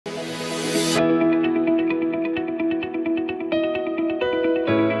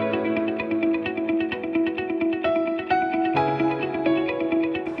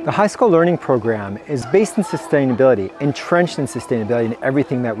The high school learning program is based in sustainability, entrenched in sustainability in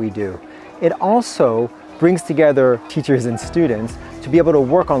everything that we do. It also brings together teachers and students to be able to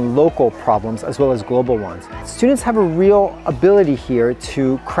work on local problems as well as global ones. Students have a real ability here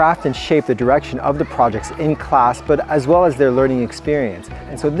to craft and shape the direction of the projects in class, but as well as their learning experience.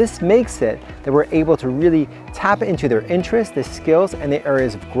 And so this makes it that we're able to really tap into their interests, their skills, and their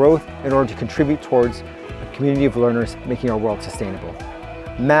areas of growth in order to contribute towards a community of learners making our world sustainable.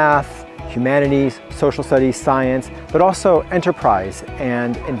 Math, humanities, social studies, science, but also enterprise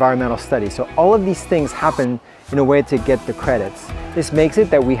and environmental studies. So all of these things happen in a way to get the credits. This makes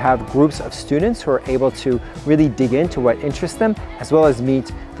it that we have groups of students who are able to really dig into what interests them, as well as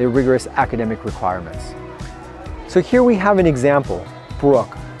meet the rigorous academic requirements. So here we have an example,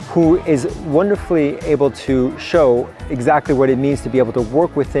 Brooke, who is wonderfully able to show exactly what it means to be able to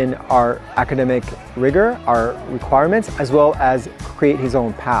work within our academic rigor, our requirements, as well as create his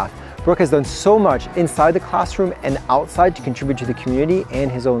own path. Brooke has done so much inside the classroom and outside to contribute to the community and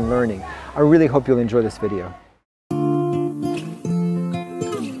his own learning. I really hope you'll enjoy this video. Good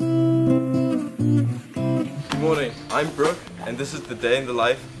morning, I'm Brooke, and this is the day in the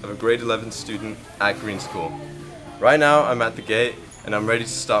life of a grade 11 student at Green School. Right now I'm at the gate and I'm ready to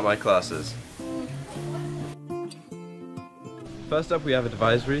start my classes. First up we have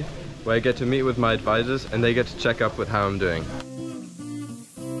advisory, where I get to meet with my advisors and they get to check up with how I'm doing.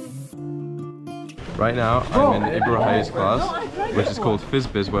 Right now I'm in Ibrahim's class, which is called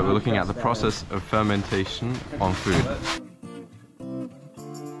FizzBiz, where we're looking at the process of fermentation on food.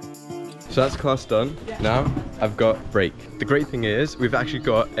 So that's class done. Now I've got break. The great thing is we've actually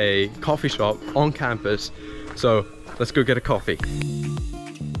got a coffee shop on campus, so let's go get a coffee.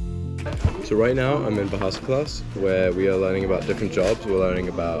 So right now I'm in Bahasa class, where we are learning about different jobs. We're learning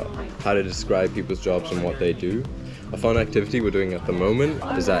about how to describe people's jobs and what they do. A fun activity we're doing at the moment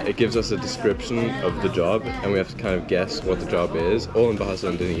is that it gives us a description of the job and we have to kind of guess what the job is, all in Bahasa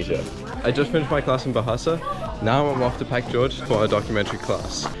Indonesia. I just finished my class in Bahasa. Now I'm off to Pak George for a documentary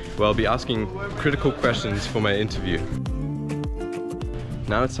class, where I'll be asking critical questions for my interview.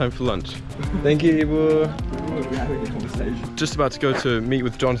 Now it's time for lunch. Thank you, Ibu. Just about to go to meet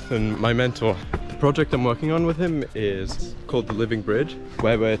with Jonathan, my mentor. The project I'm working on with him is called The Living Bridge,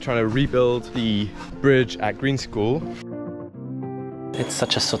 where we're trying to rebuild the bridge at Green School. It's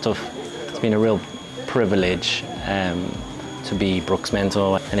such a it's been a real privilege to be Brooke's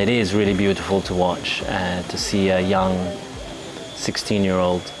mentor, and it is really beautiful to watch, to see a young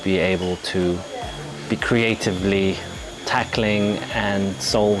 16-year-old be able to be creatively tackling and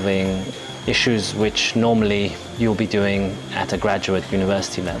solving issues which normally you'll be doing at a graduate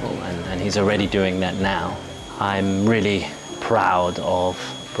university level, and he's already doing that now. I'm really proud of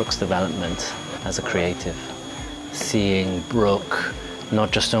Brooke's development as a creative. Seeing Brooke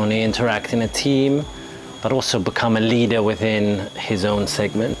not just only interact in a team, but also become a leader within his own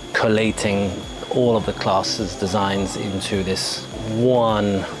segment, collating all of the class's designs into this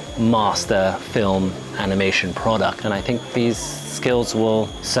one master film animation product. And I think these skills will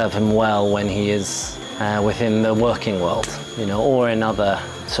serve him well when he is within the working world, or in other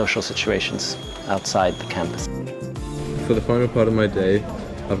social situations outside the campus. For the final part of my day,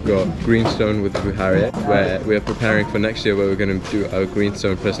 I've got Greenstone with Buhari, where we are preparing for next year, where we're going to do our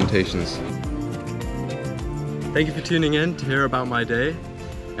Greenstone presentations. Thank you for tuning in to hear about my day,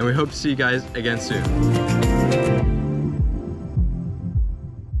 and we hope to see you guys again soon.